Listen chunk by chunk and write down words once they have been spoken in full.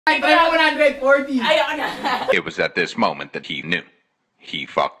Try mo 140. Ayoko na. It was at this moment that he knew. He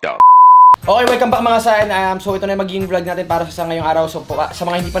fucked up. Okay, welcome back mga sayan. So ito na yung magiging vlog natin para sa ngayong araw. So sa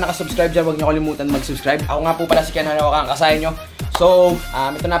mga hindi pa nakasubscribe dyan, huwag niyo kalimutan mag-subscribe. Ako nga po pala si Hanaoka, ang kasayan nyo. So,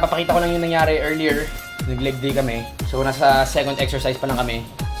 ito na, papakita ko lang yung nangyari earlier. Nag-leg day kami. So nasa second exercise pa lang kami.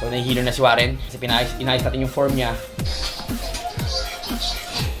 So nahihilo na si Warren. Kasi inayos natin yung form niya.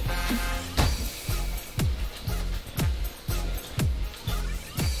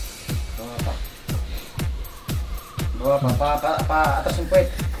 Atas yung puwet.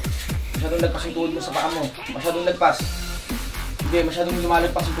 Masyadong lagpas yung tuhod mo sa paa mo. Masyadong lagpas. Hindi, masyadong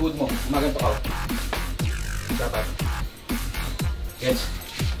lumalagpas yung tuhod mo. Gumaganto ka. Dapat. Yes.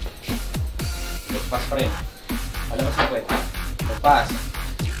 Lagpas pa rin. Palabas yung puwet. Lagpas.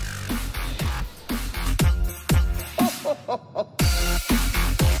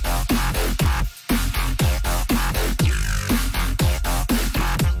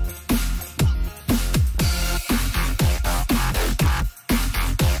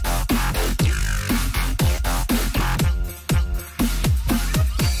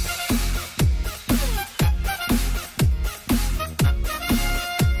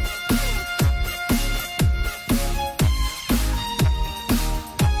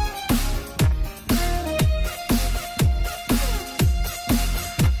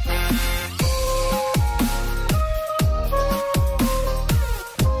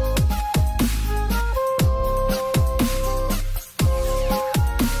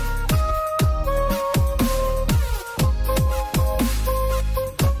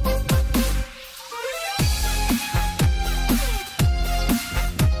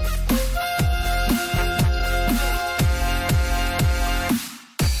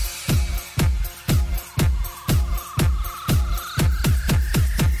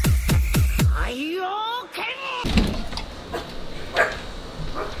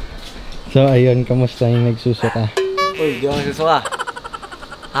 So ayun, kamusta yung nagsusuka? Uy, di ako nagsusuka.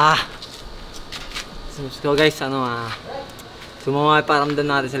 So guys, sumama yung paramdam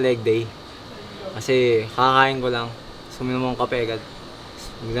natin sa leg day. Kasi kakain ko lang. Suminom akong kape agad.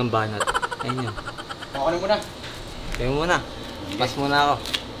 Biglang banat. Ayun yun. Ako na muna. Kayo muna. Pas muna ako.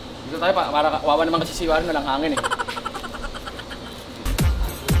 Dito tayo pa. Wawa naman kasi si Warren, walang hangin eh.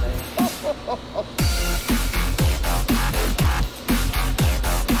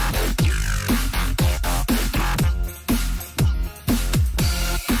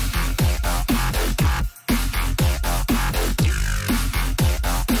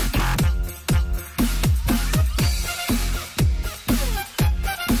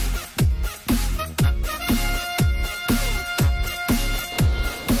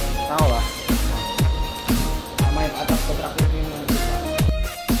 Tama ba? Tama yung atas ko tractor yung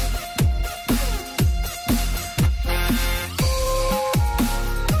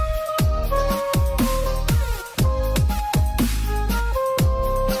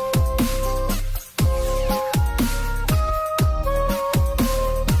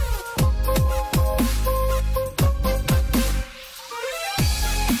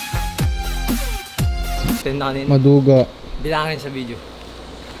Maduga. Bilangin sa video.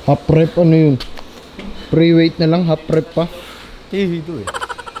 Half rep ano yun? Pre-weight na lang, half rep pa. Ito eh.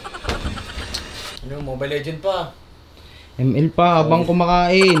 ano, Mobile Legend pa. ML pa habang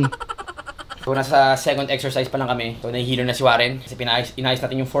kumakain. So nasa second exercise pa lang kami. So nahihilo na si Warren. Kasi inayos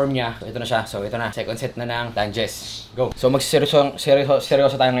natin yung form niya. So ito na siya. So ito na. Second set na ng lunges. Go. So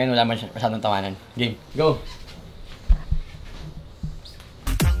seryoso tayo ngayon. Wala masyadong tawanan. Game. Go.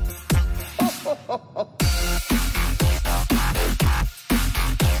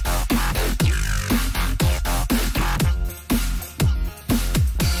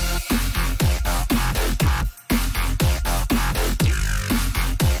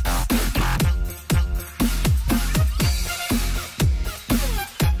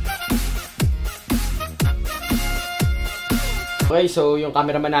 Okay, so yung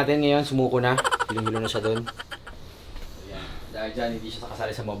cameraman natin ngayon sumuko na. Hilong-hilo na siya doon. So yan. Dahil dyan, hindi siya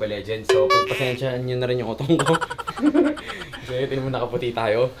kasali sa Mobile Legends. So pagpasensyahan nyo na rin yung utong ko. Kasi ito naman nakaputi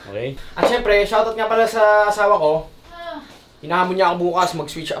tayo. Okay? At syempre, shoutout nga pala sa asawa ko. Hinahamon niya ako bukas,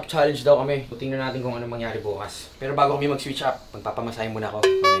 mag-switch up challenge daw kami. So, tingnan natin kung ano mangyari bukas. Pero bago kami mag-switch up, magpapamasahin muna ako.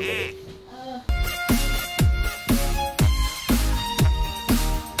 Okay,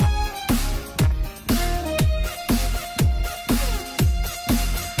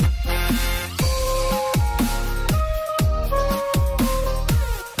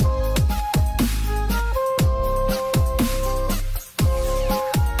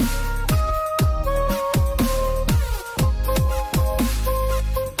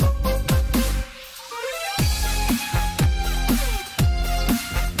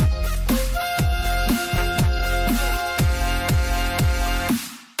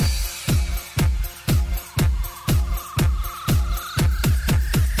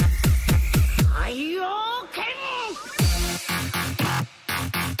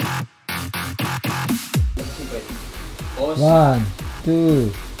 Tapos, 1,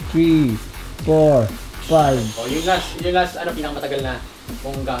 2, 3, 4, 5. oh, yung last, ano, pinakamatagal na,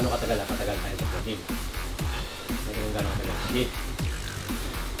 kung gaano katagal tayo sa game. Kung gaano katagal. Sige.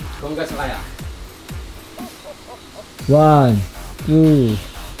 Kung gaano kaya. 1, 2,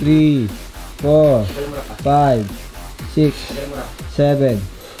 3, 4, 5, 6, 7,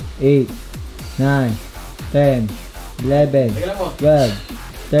 8, 9, 10, 11, 12,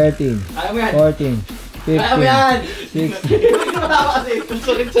 13, Kaya mo yan. 14, 15, Kaya mo yan. 16. Matawa kasi.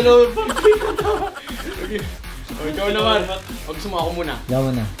 Sakit sa loob. Okay. O, ikaw naman. Huwag sumako muna.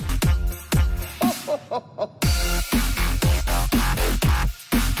 Yaman na.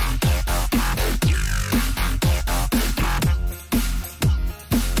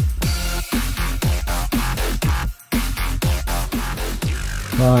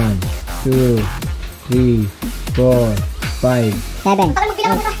 One, 2, 3, 4, 5, 7,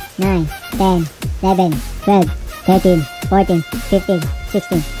 8, 9, 10, 11, 12, 13, 14, 15,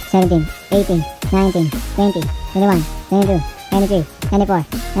 16, 17, 18, 19, 20, 21, 22, 23, 24,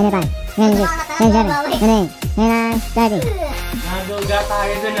 25, 26, 27, 28, 29, 30. Naduga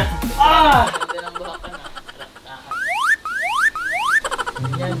tayo dun ah. Ah!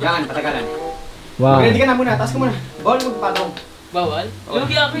 Yan, patagalan. Wow. Ready ka na muna, taas ka muna. Bawal magpatong. Bawal?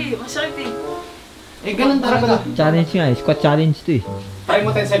 Lugi ako eh, masakit eh. Eh, ganun talaga. Challenge nga eh. Squat challenge to eh. Try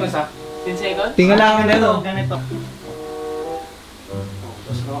mo 10 seconds ha. 10 seconds? Tingnan lang ako nito. Ganito.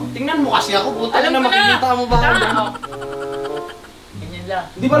 Tingnan mo kasi ako, puta Alam na ko na! makikita mo ba? Tama ako. Ganyan lang.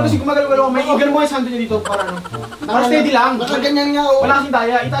 Hindi pa kasi gumagalaw-galaw. May igan mo yung sando niya dito para ano. Para steady lang. Baka ganyan nga oh. Wala kasing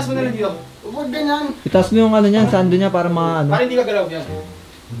daya, itaas mo na lang dito. Huwag ganyan. Itaas mo yung ano niyan, sando niya para mga ano. Para hindi ka galaw yan.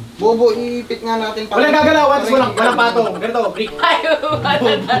 Bobo, iipit nga natin. Walang gagalaw, once walang patong. Ganito, break. Ayaw,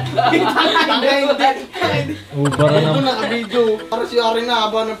 wala na. Para Ito na. naka-video. Para si Ari na,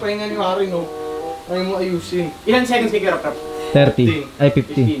 haba ng pahinga ni Ari no. Ayaw mo ayusin. Ilan seconds kay Kirap? 30. Ay,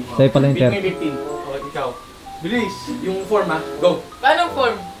 15. Sa'yo pala yung 30. 15. Okay, ikaw. Bilis. Yung form ha. Go. Paano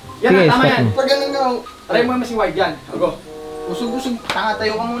form? Yan Sige, na, tama stop yan. mo. Pag ganun nga oh. Try mo yung masing wide yan. Go. Usog-usog. Tanga,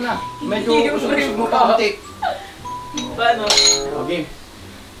 tayo ka muna. Medyo Hindi, usog-usog mo bro. pa konti. Paano? Okay.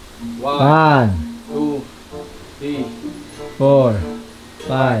 1, 1, 2, 3, 4,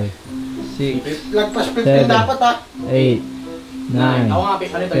 5, 6, Lagpas 15 7. dapat ha. 8, 9, Ako nga,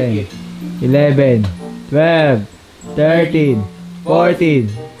 ano ito? 10, 11, 12, 13, 14,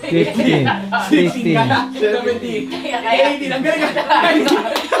 15, 16, 17, 18, ang galing ka!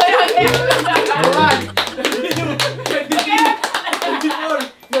 24,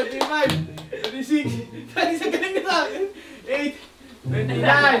 25, 26, 27, galing ka sa akin! 8,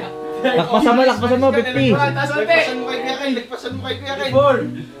 29, Lakpasan mo, 50. Lagpasan mo kay Kuya Ken. Lagpasan mo kay Kuya Ken. 34,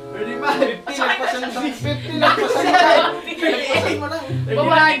 35, Lagpasan mo 50. Lagpasan mo kay. Lagpasan mo lang.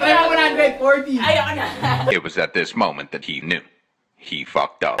 39, try mo 140. Ayaw na. It was at this moment that he knew. He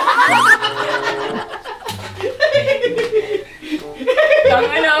fucked up.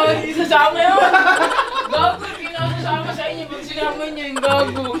 Tanga na ako, hindi sasama yun. Gago, hindi na ako sasama sa inyo. Pag sinama niyo yung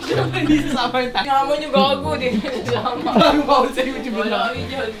gago. Hindi sasama yung tayo. Sinama niyo gago, di na sasama. Bago bawal sa YouTube Wala lang. kami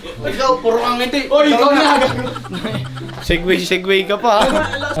dyan. Ikaw, puro kang ngiti. Oy, ikaw na! Segway ka pa.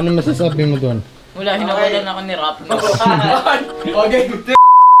 Ano masasabi mo doon? Wala, hinawalan ako ni Rap. Okay.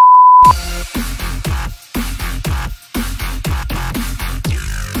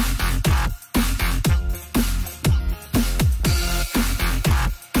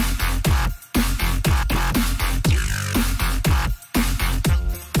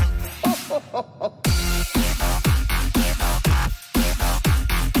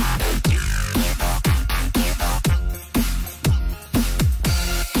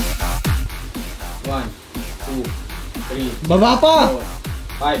 Baba pa!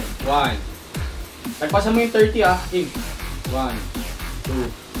 5, 1. Tagpasan mo yung 30 ah. King. 1, 2,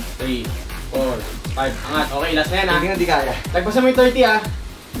 3, 4, 5. Angat. Okay, last na yan ah. Hindi nga di kaya. Tagpasan mo yung 30 ah. 3,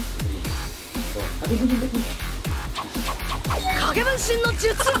 4. Ati, hindi.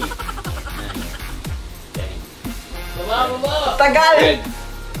 Baba. Tagal!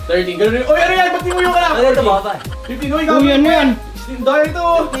 13. Ganun rin. Oy, ano yan? Ba't di mo yung ka lang? Ano ito, baba? 15. Oy, Uy, ano yan? Dahil ito.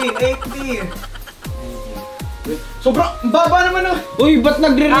 18. Sobrang baba naman ah. Uy, ba't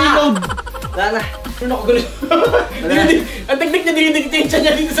nagre-reload? Wala na. Ano ako ganun? Ang teknik niya, dinidikitensya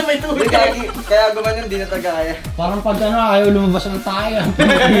niya dito sa may tubig. Kaya gumanon, di na kaya. Parang pag ano, ayaw lumabas ng tayo.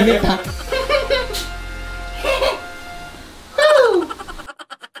 Pilit ha.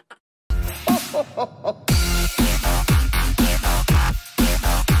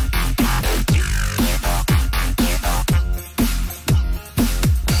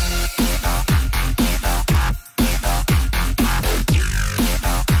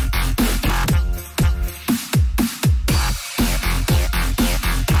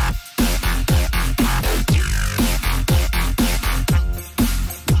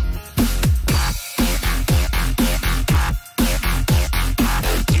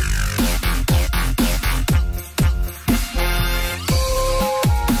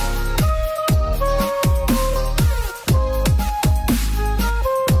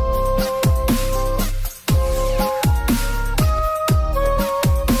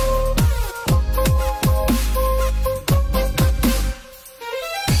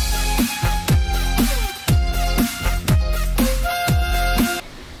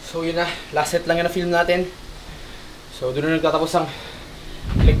 na. Last set lang yan na film natin. So, doon na nagtatapos ang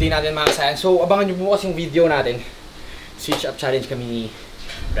leg day natin mga kasayan. So, abangan nyo bukas yung video natin. Switch up challenge kami ni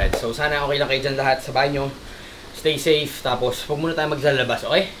Brad. So, sana okay lang kayo dyan lahat sa bahay nyo. Stay safe. Tapos, huwag muna tayo maglalabas,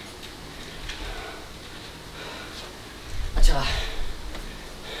 okay? At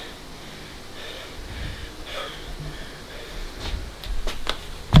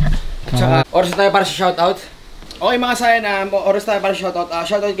saka, oras na tayo para sa shoutout. Okay mga sayan, oras tayo para sa shoutout.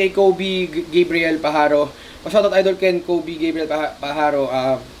 Shoutout kay Kobe Gabriel Paharo. Pa-shoutout idol Ken Kobe Gabriel Paharo.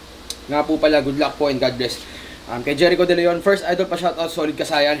 Nga po pala, good luck po and God bless. Kay Jericho De Leon, first idol pa-shoutout, solid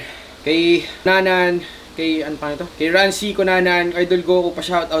kasayan. Kay Nanan, kay ano pa nito? Kay Rancy Konanan, idol Goku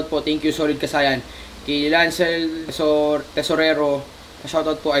pa-shoutout po, thank you, solid kasayan. Kay Lancel Tesorero,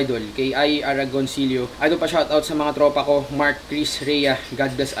 pa-shoutout po idol. Kay I Aragoncillo, idol pa-shoutout sa mga tropa ko, Mark, Chris, Rhea,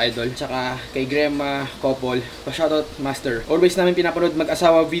 God bless idol. Tsaka kay Grema Couple, pa-shoutout master. Always namin pinapanood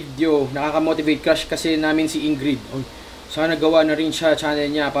mag-asawa video, nakaka-motivate, crush kasi namin si Ingrid. Sana gawa na rin siya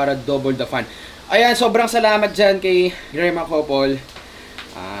channel niya para double the fun. Ayan, sobrang salamat dyan kay Grema Couple.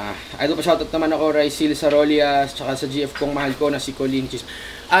 Idol pa shoutout naman ako, Raisil Sarolia, tsaka sa GF kong mahal ko na si Colleen Chis.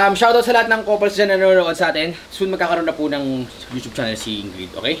 Shoutout sa lahat ng couples dyan na nanonood sa atin. Soon magkakaroon na po ng YouTube channel si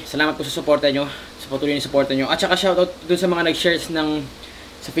Ingrid, okay? Salamat po sa suporta nyo, sa patuloy na suporta nyo. At saka shoutout dun sa mga nag-shares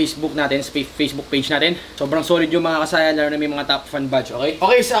sa Facebook natin, sa Facebook page natin. Sobrang solid yung mga kasayan, lalo na may mga top fan badge, okay?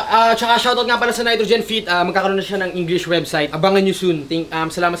 Okay, tsaka shoutout nga pala sa Nitrogen Fit. Magkakaroon na siya ng English website. Abangan nyo soon.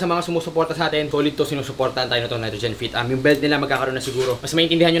 Salamat sa mga sumusuporta sa atin. Solid to, sinusuportahan tayo na itong Nitrogen Fit. Yung belt nila magkakaroon na siguro. Mas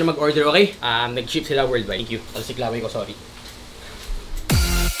maintindihan nyo na mag-order, okay? Nag-ship sila worldwide. Thank you. Talsiklaway ko, sorry.